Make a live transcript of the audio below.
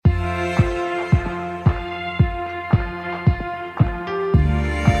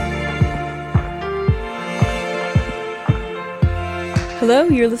Hello,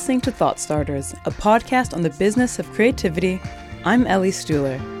 you're listening to Thought Starters, a podcast on the business of creativity. I'm Ellie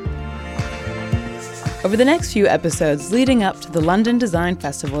Stuhler. Over the next few episodes leading up to the London Design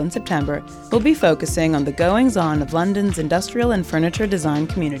Festival in September, we'll be focusing on the goings-on of London's industrial and furniture design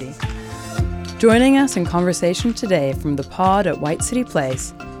community. Joining us in conversation today from the pod at White City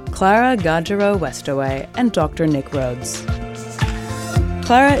Place, Clara Gadgero-Westaway and Dr. Nick Rhodes.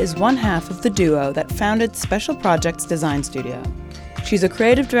 Clara is one half of the duo that founded Special Projects Design Studio. She's a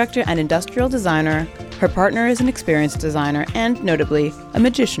creative director and industrial designer. Her partner is an experienced designer and, notably, a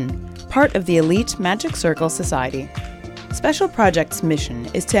magician, part of the elite Magic Circle Society. Special Projects' mission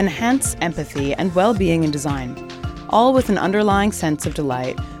is to enhance empathy and well-being in design, all with an underlying sense of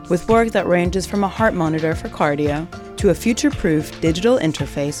delight, with work that ranges from a heart monitor for cardio to a future-proof digital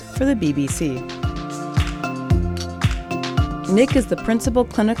interface for the BBC. Nick is the principal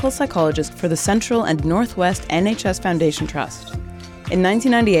clinical psychologist for the Central and Northwest NHS Foundation Trust. In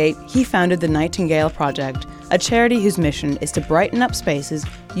 1998, he founded the Nightingale Project, a charity whose mission is to brighten up spaces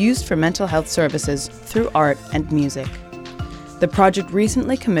used for mental health services through art and music. The project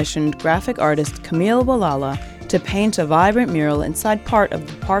recently commissioned graphic artist Camille Walala to paint a vibrant mural inside part of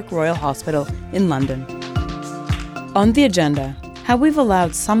the Park Royal Hospital in London. On the agenda, how we've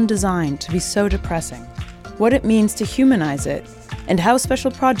allowed some design to be so depressing, what it means to humanize it, and how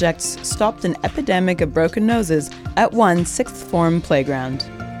Special Projects stopped an epidemic of broken noses at one sixth form playground.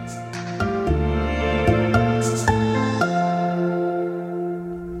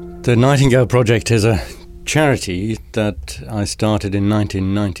 The Nightingale Project is a charity that I started in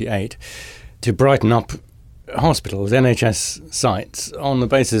 1998 to brighten up hospitals, NHS sites, on the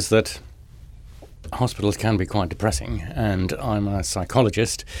basis that hospitals can be quite depressing. And I'm a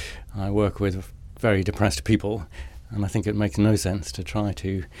psychologist. I work with very depressed people. And I think it makes no sense to try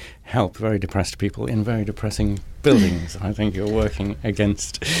to help very depressed people in very depressing buildings. I think you're working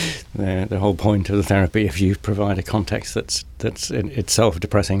against the whole point of the therapy if you provide a context that's in itself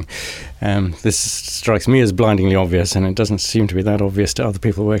depressing. This strikes me as blindingly obvious, and it doesn't seem to be that obvious to other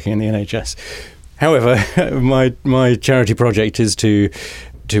people working in the NHS. However, my charity project is to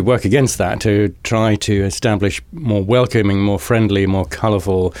work against that, to try to establish more welcoming, more friendly, more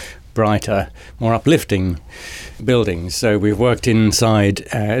colourful, brighter, more uplifting buildings. So we've worked inside,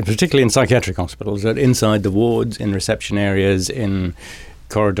 particularly in psychiatric hospitals, inside the wards, in reception areas, in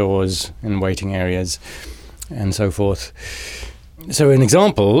corridors, in waiting areas, and so forth. So an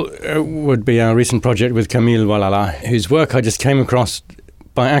example would be our recent project with Camille Walala, whose work I just came across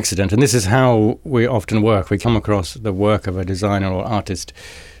by accident. And this is how we often work. We come across the work of a designer or artist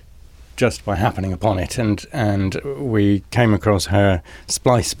just by happening upon it, and we came across her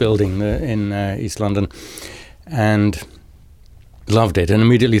Splice building in East London and loved it, and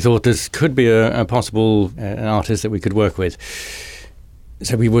immediately thought this could be a possible an artist that we could work with.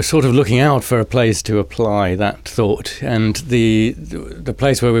 So we were sort of looking out for a place to apply that thought, and the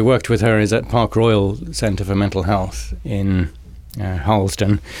place where we worked with her is at Park Royal Centre for Mental Health in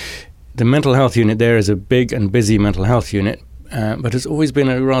Harlesden. The mental health unit there is a big and busy mental health unit, but it's always been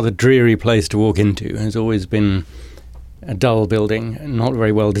a rather dreary place to walk into. It's always been a dull building, not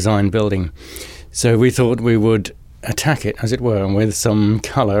very well designed building. So we thought we would attack it, as it were, with some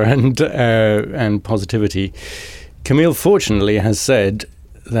colour and positivity. Camille, fortunately, has said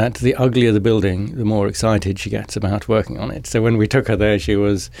that the uglier the building, the more excited she gets about working on it. So when we took her there, she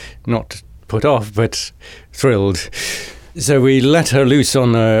was not put off, but thrilled. So we let her loose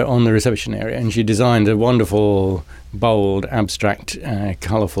on the reception area, and she designed a wonderful, bold, abstract,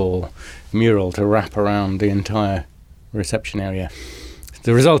 colourful mural to wrap around the entire reception area.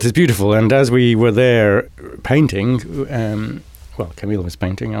 The result is beautiful, and as we were there painting, Camille was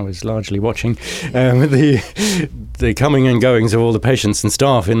painting, I was largely watching, the coming and goings of all the patients and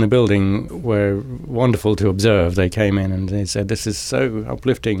staff in the building were wonderful to observe. They came in and they said, "This is so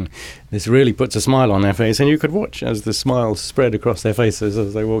uplifting, this really puts a smile on their face," and you could watch as the smile spread across their faces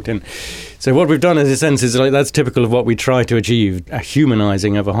as they walked in. So what we've done in a sense is that's typical of what we try to achieve, a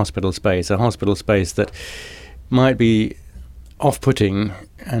humanising of a hospital space that might be off-putting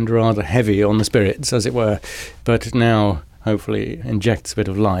and rather heavy on the spirits, as it were, but now hopefully injects a bit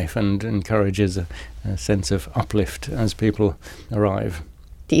of life and encourages a sense of uplift as people arrive.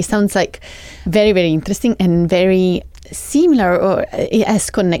 It sounds like very, very interesting and very similar, or it has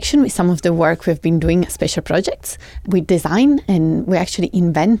connection with some of the work we've been doing at Special Projects. We design and we actually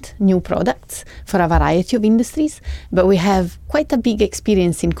invent new products for a variety of industries, but we have quite a big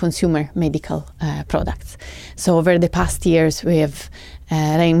experience in consumer medical products. So over the past years, we have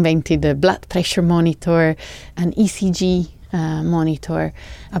reinvented the blood pressure monitor, an ECG monitor,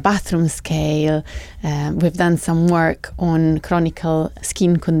 a bathroom scale. We've done some work on chronic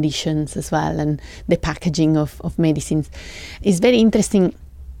skin conditions as well, and the packaging of medicines. It's very interesting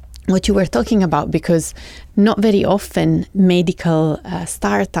what you were talking about, because not very often medical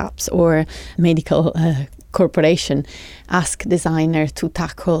startups or medical corporation ask designer to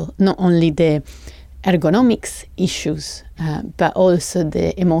tackle not only the ergonomics issues, but also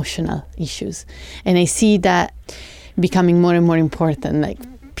the emotional issues. And I see that becoming more and more important. Like,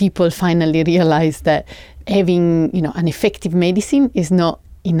 people finally realize that having, an effective medicine is not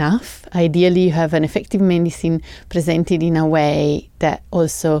enough. Ideally, you have an effective medicine presented in a way that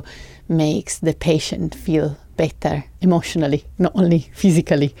also makes the patient feel better emotionally, not only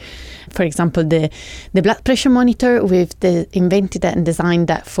physically. For example, the blood pressure monitor, we've invented that and designed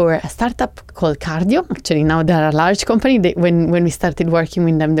that for a startup called Cardio. Actually, now they're a large company. When we started working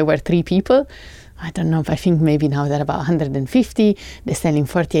with them, there were 3 people. I don't know, I think maybe now they're about 150. They sell in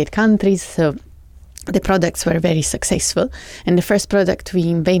 48 countries. So the products were very successful. And the first product we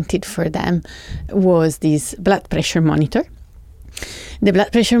invented for them was this blood pressure monitor. The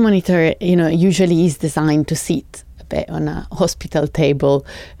blood pressure monitor, usually is designed to sit a bit on a hospital table.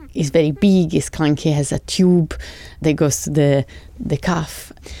 It's very big, it's clunky, has a tube that goes to the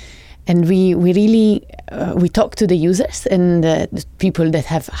cuff. And we really talked to the users and the people that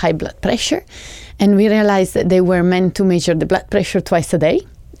have high blood pressure, and we realized that they were meant to measure the blood pressure twice a day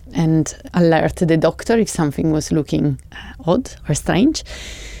and alert the doctor if something was looking odd or strange.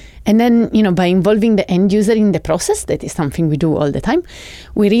 And then, by involving the end user in the process, that is something we do all the time,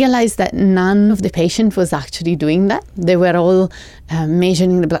 we realized that none of the patient was actually doing that. They were all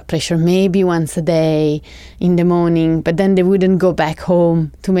measuring the blood pressure maybe once a day in the morning, but then they wouldn't go back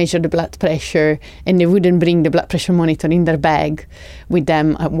home to measure the blood pressure, and they wouldn't bring the blood pressure monitor in their bag with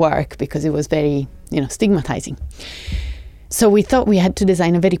them at work because it was very, stigmatizing. So we thought we had to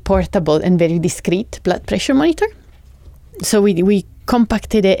design a very portable and very discreet blood pressure monitor. So we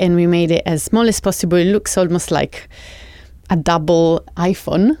compacted it and we made it as small as possible. It looks almost like a double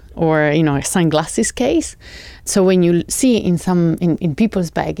iPhone or a sunglasses case. So when you see it in people's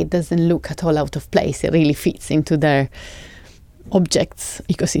bag, it doesn't look at all out of place. It really fits into their objects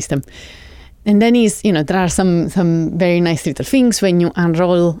ecosystem. And then there are some very nice little things. When you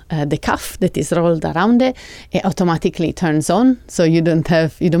unroll the cuff that is rolled around it, it automatically turns on. So you don't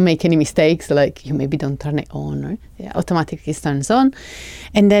make any mistakes, like you maybe don't turn it on, or it automatically turns on.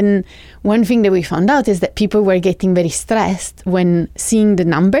 And then one thing that we found out is that people were getting very stressed when seeing the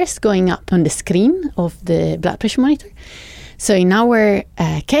numbers going up on the screen of the blood pressure monitor. So in our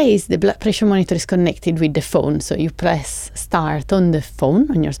case, the blood pressure monitor is connected with the phone. So you press start on the phone,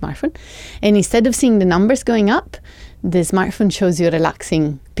 on your smartphone. And instead of seeing the numbers going up, the smartphone shows you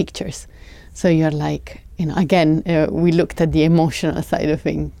relaxing pictures. So you're like, again, we looked at the emotional side of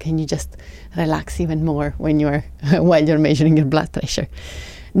things. Can you just relax even more when while you're measuring your blood pressure?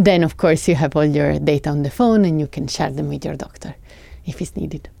 Then, of course, you have all your data on the phone and you can share them with your doctor if it's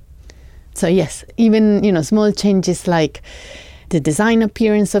needed. So yes, even, small changes like the design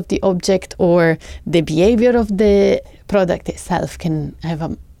appearance of the object or the behavior of the product itself can have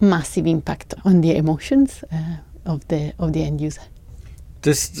a massive impact on the emotions of the end user.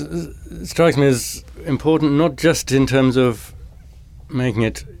 This strikes me as important, not just in terms of making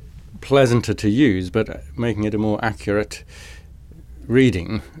it pleasanter to use, but making it a more accurate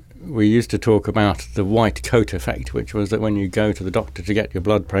reading. We used to talk about the white coat effect, which was that when you go to the doctor to get your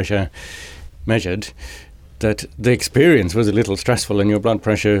blood pressure measured, that the experience was a little stressful and your blood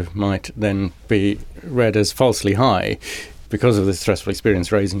pressure might then be read as falsely high because of the stressful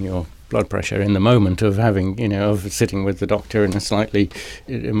experience raising your blood pressure in the moment of having, of sitting with the doctor in a slightly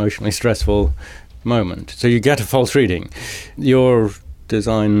emotionally stressful moment. So you get a false reading. Your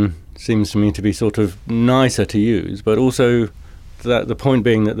design seems to me to be sort of nicer to use, but also that the point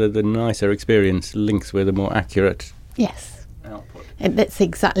being that the nicer experience links with a more accurate output. And that's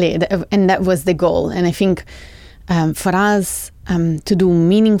exactly it. And that was the goal. And I think for us to do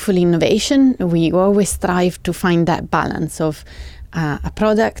meaningful innovation, we always strive to find that balance of a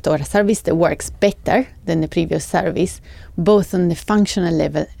product or a service that works better than the previous service, both on the functional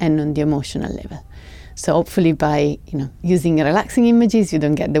level and on the emotional level. So hopefully by using relaxing images, you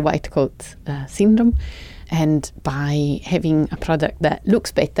don't get the white coat syndrome. And by having a product that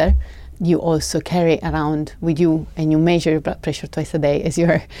looks better, you also carry it around with you and you measure your blood pressure twice a day as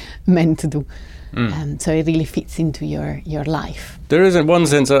you're meant to do. So it really fits into your life. There is, in one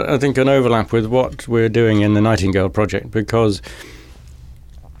sense, I think, an overlap with what we're doing in the Nightingale project, because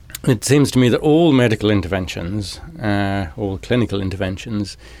it seems to me that all medical interventions, all clinical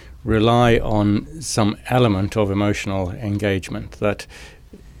interventions, rely on some element of emotional engagement. That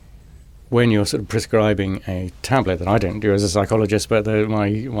when you're sort of prescribing a tablet, that I don't do as a psychologist, but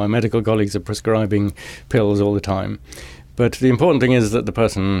my medical colleagues are prescribing pills all the time. But the important thing is that the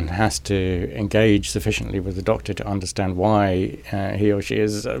person has to engage sufficiently with the doctor to understand why he or she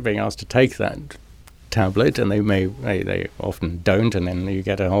is being asked to take that tablet, and they often don't, and then you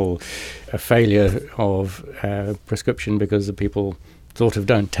get a failure of prescription because the people sort of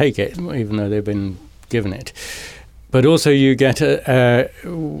don't take it, even though they've been given it. But also you get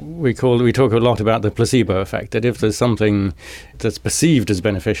we talk a lot about the placebo effect, that if there's something that's perceived as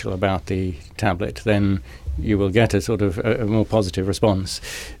beneficial about the tablet, then you will get a sort of a more positive response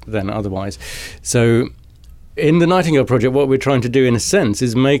than otherwise. So in the Nightingale Project, what we're trying to do, in a sense,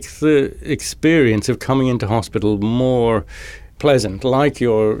 is make the experience of coming into hospital more pleasant. Like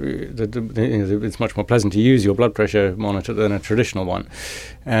it's much more pleasant to use your blood pressure monitor than a traditional one.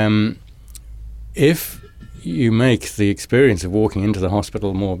 If you make the experience of walking into the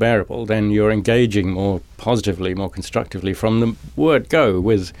hospital more bearable, then you're engaging more positively, more constructively from the word go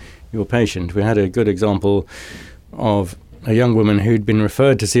with your patient. We had a good example of a young woman who'd been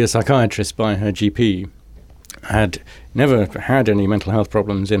referred to see a psychiatrist by her GP, had never had any mental health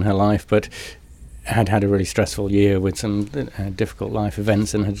problems in her life, but had had a really stressful year with some difficult life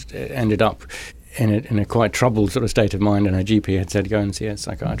events, and had ended up in a quite troubled sort of state of mind, and her GP had said, go and see a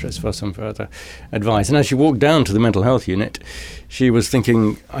psychiatrist for some further advice. And as she walked down to the mental health unit, she was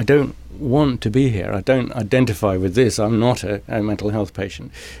thinking, I don't want to be here. I don't identify with this. I'm not a mental health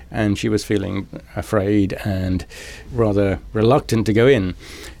patient. And she was feeling afraid and rather reluctant to go in.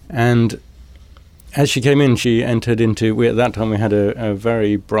 And as she came in, she entered into, at that time we had a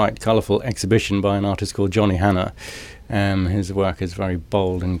very bright, colourful exhibition by an artist called Johnny Hanna. His work is very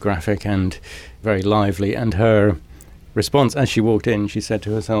bold and graphic and very lively. And her response as she walked in, she said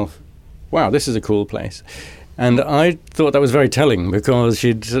to herself, wow, this is a cool place. And I thought that was very telling, because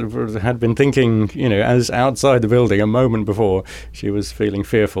she'd had been thinking, as outside the building a moment before, she was feeling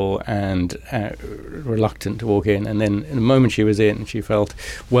fearful and reluctant to walk in. And then in the moment she was in, she felt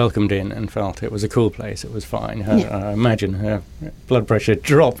welcomed in and felt it was a cool place. It was fine. I imagine her blood pressure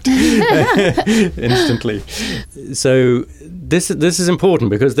dropped instantly. So this is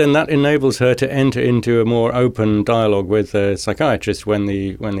important, because then that enables her to enter into a more open dialogue with the psychiatrist when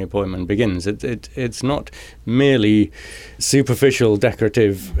the appointment begins. It's not merely superficial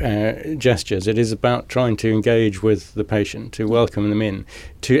decorative gestures. It is about trying to engage with the patient, to welcome them in,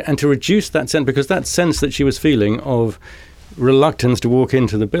 and to reduce that sense, because that sense that she was feeling of reluctance to walk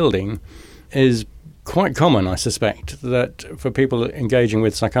into the building is quite common, I suspect, that for people engaging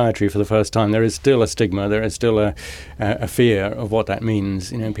with psychiatry for the first time, there is still a stigma, there is still a fear of what that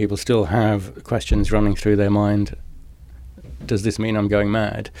means. People still have questions running through their mind. Does this mean I'm going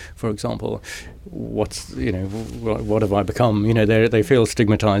mad, for example? What have I become? They feel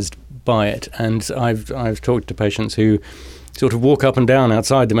stigmatized by it. And I've talked to patients who sort of walk up and down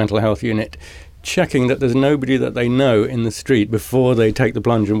outside the mental health unit, checking that there's nobody that they know in the street before they take the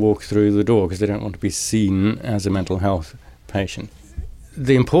plunge and walk through the door, because they don't want to be seen as a mental health patient.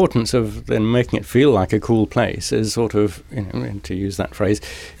 The importance of then making it feel like a cool place is sort of, to use that phrase,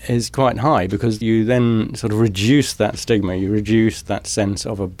 is quite high, because you then sort of reduce that stigma, you reduce that sense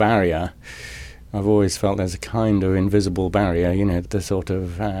of a barrier. I've always felt there's a kind of invisible barrier, the sort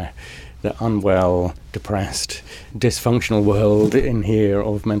of the unwell, depressed, dysfunctional world in here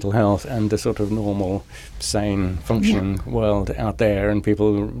of mental health, and the sort of normal, sane, functioning world out there, and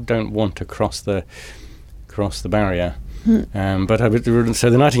people don't want to cross the barrier. So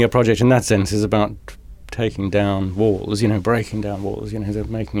the Nightingale Project in that sense is about taking down walls, breaking down walls,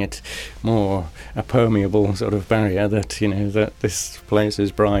 making it more a permeable sort of barrier, that, that this place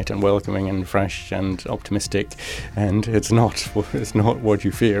is bright and welcoming and fresh and optimistic, and it's not what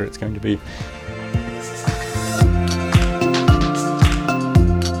you fear it's going to be.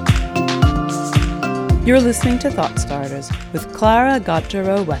 You're listening to Thought Starters with Clara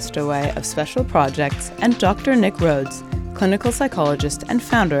Gottero-Westerway of Special Projects and Dr. Nick Rhodes, clinical psychologist and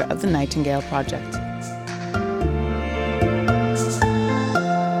founder of the Nightingale Project.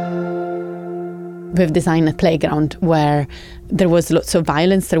 We've designed a playground where there was lots of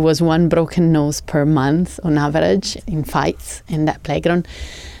violence. There was one broken nose per month on average in fights in that playground.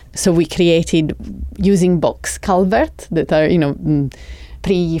 So we created, using box culverts that are,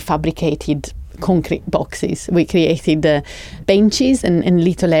 prefabricated concrete boxes. We created benches and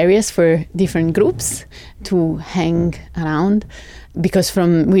little areas for different groups to hang around, because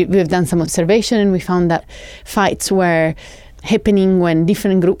we've done some observation, and we found that fights were happening when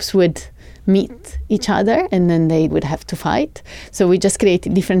different groups would meet each other and then they would have to fight. So we just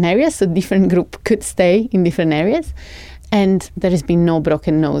created different areas so different group could stay in different areas. And there has been no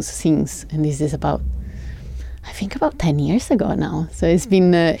broken nose since. And this is about 10 years ago now. So it's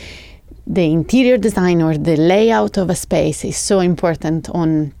been the interior design or the layout of a space is so important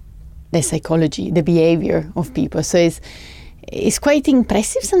on the psychology, the behavior of people. So it's quite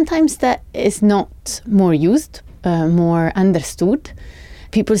impressive sometimes that it's not more used, more understood.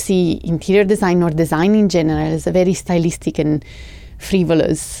 People see interior design or design in general as a very stylistic and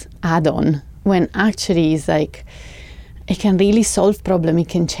frivolous add-on, when actually it's like it can really solve problems, it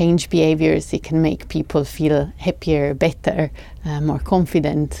can change behaviors, it can make people feel happier, better, more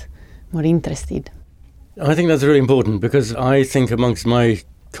confident, more interested. I think that's really important, because I think amongst my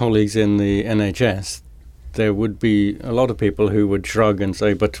colleagues in the NHS, there would be a lot of people who would shrug and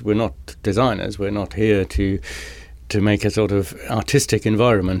say, but we're not designers, we're not here to make a sort of artistic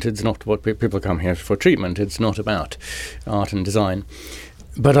environment. It's not what people come here for treatment. It's not about art and design.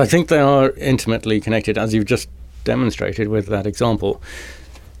 But I think they are intimately connected, as you've just demonstrated with that example.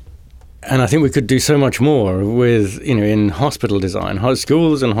 And I think we could do so much more with, in hospital design.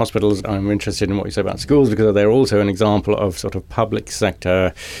 Schools and hospitals, I'm interested in what you say about schools, because they're also an example of sort of public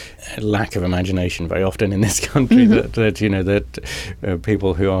sector lack of imagination very often in this country, that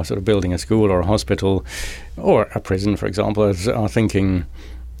people who are sort of building a school or a hospital or a prison, for example, are thinking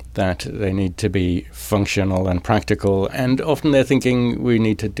that they need to be functional and practical, and often they're thinking we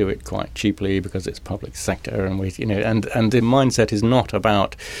need to do it quite cheaply because it's public sector, and and the mindset is not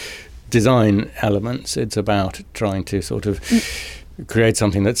about design elements. It's about trying to sort of create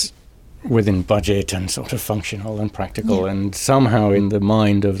something that's within budget and sort of functional and practical. Yeah. And somehow in the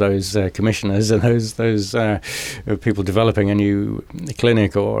mind of those commissioners and those people developing a new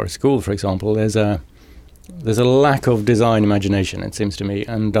clinic or school, for example, there's a lack of design imagination, it seems to me,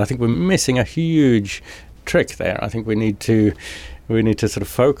 and I think we're missing a huge trick there. I think we need to sort of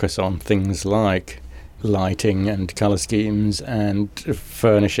focus on things like lighting and colour schemes and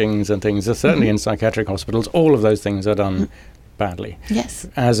furnishings and things. Certainly in psychiatric hospitals, all of those things are done badly. Yes.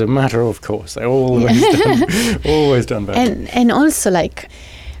 As a matter of course, they're always done badly. And also,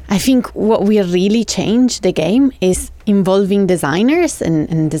 I think what will really change the game is involving designers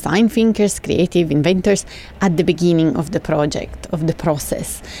and design thinkers, creative inventors at the beginning of the project, of the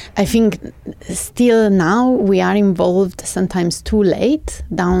process. I think still now we are involved sometimes too late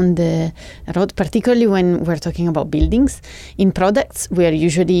down the road, particularly when we're talking about buildings. In products, we are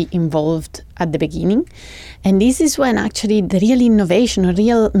usually involved at the beginning. And this is when actually the real innovation, or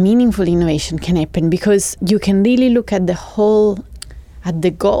real meaningful innovation can happen, because you can really look at the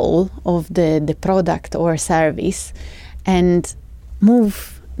goal of the product or service and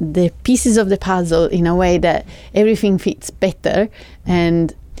move the pieces of the puzzle in a way that everything fits better,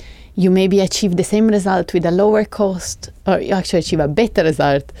 and you maybe achieve the same result with a lower cost, or you actually achieve a better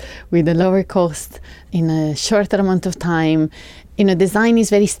result with a lower cost in a shorter amount of time. Design is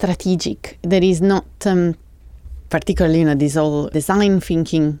very strategic. There is not particularly, this whole design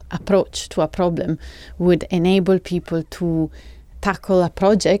thinking approach to a problem would enable people to tackle a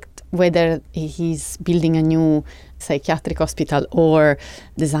project, whether he's building a new psychiatric hospital or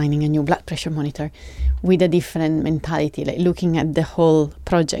designing a new blood pressure monitor, with a different mentality, like looking at the whole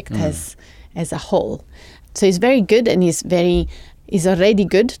project as a whole. So it's very good, and it's already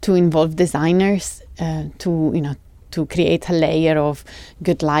good to involve designers to create a layer of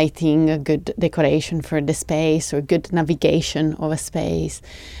good lighting, a good decoration for the space, or good navigation of a space.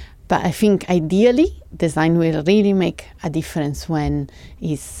 But I think ideally, design will really make a difference when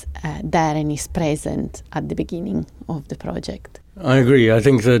it's there and is present at the beginning of the project. I agree. I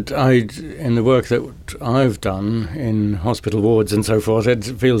think that in the work that I've done in hospital wards and so forth, it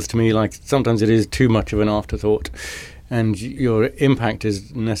feels to me like sometimes it is too much of an afterthought, and your impact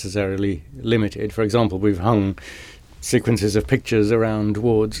is necessarily limited. For example, we've hung sequences of pictures around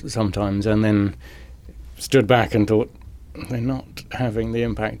wards sometimes, and then stood back and thought, they're not having the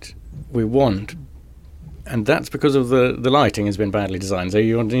impact we want, and that's because of the lighting has been badly designed. So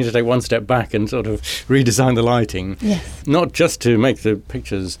you need to take one step back and sort of redesign the lighting. Yes. Not just to make the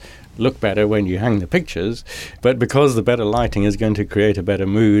pictures look better when you hang the pictures, but because the better lighting is going to create a better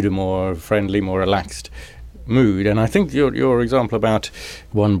mood, a more friendly, more relaxed mood. And I think your example about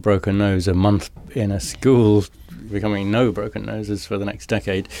one broken nose a month in a school becoming no broken noses for the next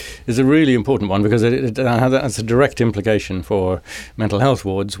decade is a really important one, because it has a direct implication for mental health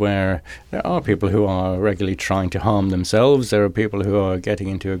wards, where there are people who are regularly trying to harm themselves. There are people who are getting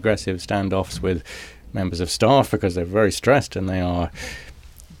into aggressive standoffs with members of staff because they're very stressed and they are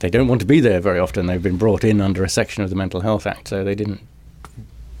they don't want to be there very often. They've been brought in under a section of the Mental Health Act, so they didn't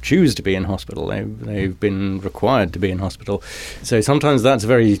choose to be in hospital. They've been required to be in hospital. So sometimes that's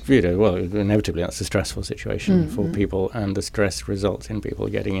very, inevitably that's a stressful situation for people, and the stress results in people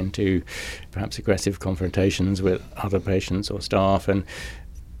getting into perhaps aggressive confrontations with other patients or staff, and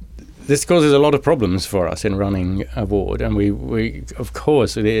this causes a lot of problems for us in running a ward. And we of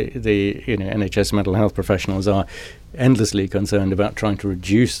course, the NHS mental health professionals are endlessly concerned about trying to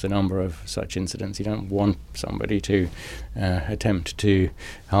reduce the number of such incidents. You don't want somebody to attempt to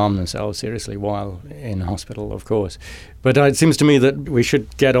harm themselves seriously while in hospital, of course. But it seems to me that we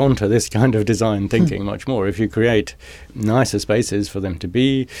should get onto this kind of design thinking much more. If you create nicer spaces for them to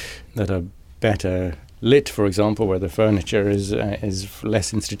be, that are better lit, for example, where the furniture is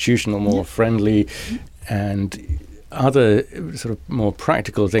less institutional, more friendly, and other sort of more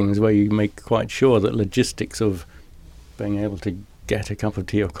practical things where you make quite sure that logistics of being able to get a cup of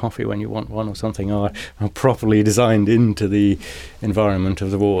tea or coffee when you want one or something are properly designed into the environment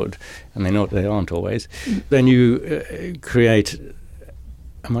of the ward, and they aren't always, then you create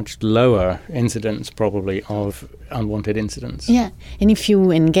a much lower incidence probably of unwanted incidents. Yeah, and if you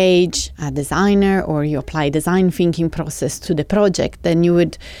engage a designer or you apply design thinking process to the project, then you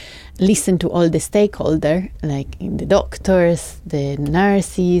would listen to all the stakeholders, like the doctors, the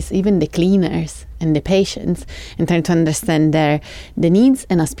nurses, even the cleaners and the patients, and try to understand the needs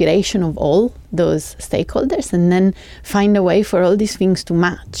and aspiration of all those stakeholders, and then find a way for all these things to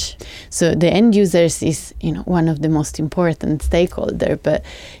match. So the end users is, one of the most important stakeholder, but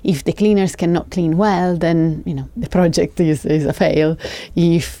if the cleaners cannot clean well, then, the project is a fail.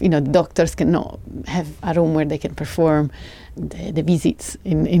 If, the doctors cannot have a room where they can perform the visits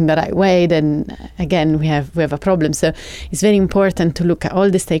in the right way, then again we have a problem. So it's very important to look at all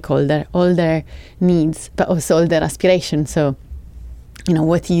the stakeholders, all their needs, but also all their aspirations. So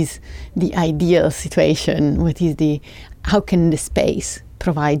what is the ideal situation? How can the space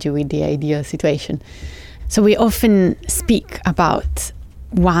provide you with the ideal situation? So we often speak about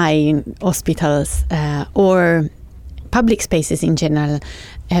why hospitals or public spaces in general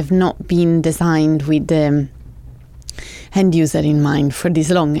have not been designed with the end user in mind for this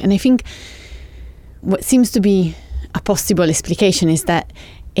long. And I think what seems to be a possible explication is that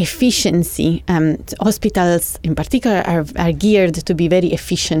efficiency, hospitals in particular are geared to be very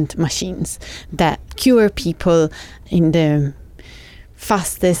efficient machines that cure people in the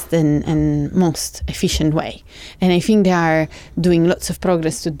fastest and most efficient way. And I think they are doing lots of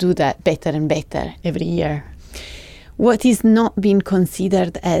progress to do that better and better every year. What is not being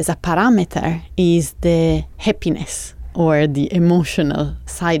considered as a parameter is the happiness or the emotional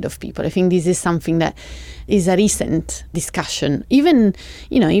side of people. I think this is something that is a recent discussion. Even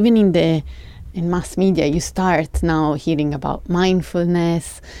in mass media, you start now hearing about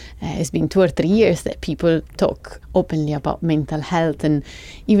mindfulness. It's been 2 or 3 years that people talk openly about mental health, and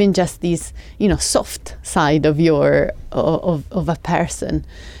even just this, soft side of of a person.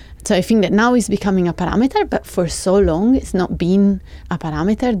 So I think that now it's becoming a parameter, but for so long it's not been a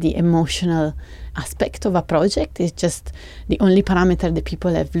parameter. The emotional aspect of a project is just the only parameter that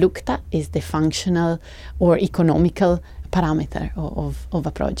people have looked at is the functional or economical parameter of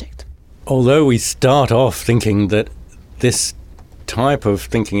a project. Although we start off thinking that this type of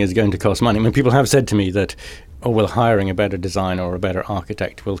thinking is going to cost money, people have said to me that, hiring a better designer or a better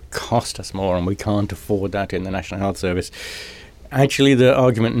architect will cost us more and we can't afford that in the National Health Service. Actually, the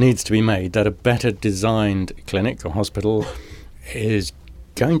argument needs to be made that a better designed clinic or hospital is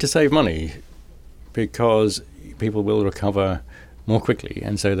going to save money because people will recover more quickly,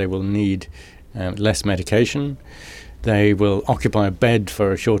 and so they will need less medication. They will occupy a bed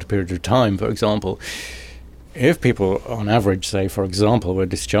for a shorter period of time, for example. If people, on average, say, for example, were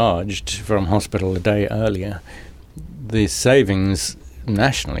discharged from hospital a day earlier, the savings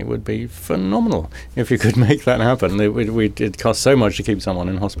nationally would be phenomenal if you could make that happen. It costs so much to keep someone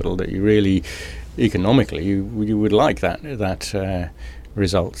in hospital that you really, economically, you would like that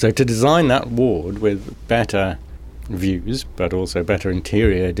result. So to design that ward with better views, but also better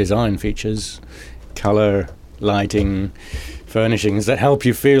interior design features, colour, lighting, furnishings that help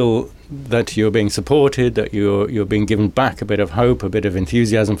you feel that you're being supported, that you're being given back a bit of hope, a bit of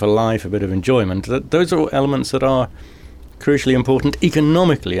enthusiasm for life, a bit of enjoyment. Those are all elements that are crucially important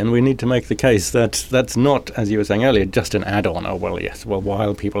economically, and we need to make the case that that's not, as you were saying earlier, just an add-on.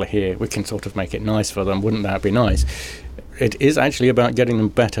 While people are here, we can sort of make it nice for them. Wouldn't that be nice? It is actually about getting them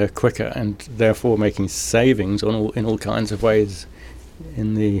better, quicker, and therefore making savings in all kinds of ways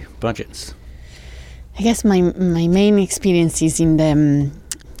in the budgets. I guess my main experience is in the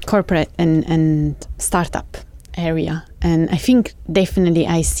corporate and startup area. And I think definitely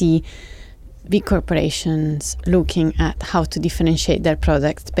I see big corporations looking at how to differentiate their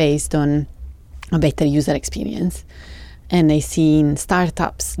products based on a better user experience. And I see in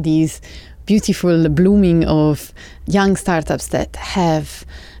startups these beautiful blooming of young startups that have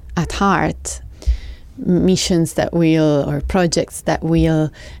at heart missions that will, or projects that will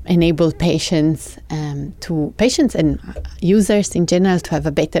enable patients and users in general to have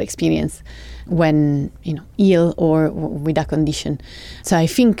a better experience when ill or with a condition. So I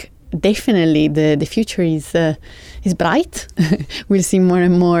think definitely the future is bright. We'll see more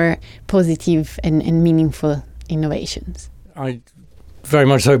and more positive and meaningful innovations. I very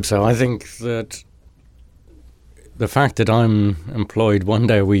much hope so. I think that the fact that I'm employed one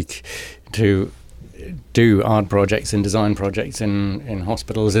day a week to do art projects and design projects in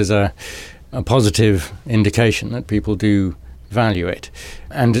hospitals is a positive indication that people do value it.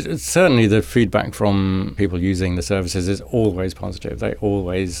 And certainly the feedback from people using the services is always positive. They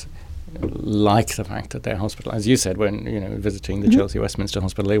always like the fact that their hospital, as you said, when visiting the Chelsea Westminster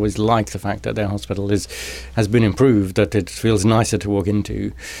Hospital, they always like the fact that their hospital has been improved, that it feels nicer to walk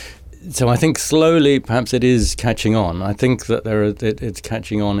into. So I think slowly perhaps it is catching on. I think that it's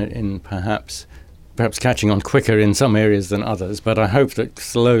catching on in perhaps catching on quicker in some areas than others, but I hope that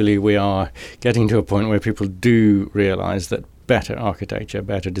slowly we are getting to a point where people do realise that better architecture,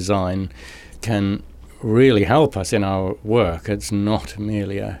 better design can really help us in our work. It's not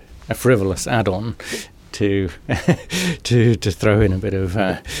merely a frivolous add-on to throw in a bit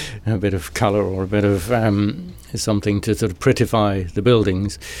of colour or a bit of something to sort of prettify the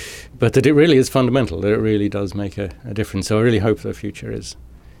buildings, but that it really is fundamental, that it really does make a difference. So I really hope the future is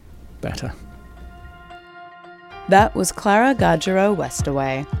better. That was Clara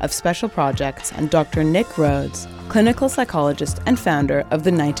Gaggero-Westaway of Special Projects and Dr. Nick Rhodes, clinical psychologist and founder of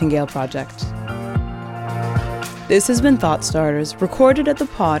the Nightingale Project. This has been Thought Starters, recorded at the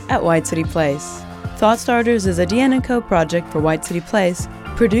Pod at White City Place. Thought Starters is a DN & Co project for White City Place,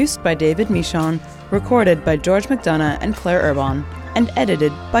 produced by David Michon, recorded by George McDonough and Claire Urbon, and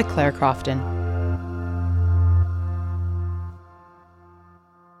edited by Claire Crofton.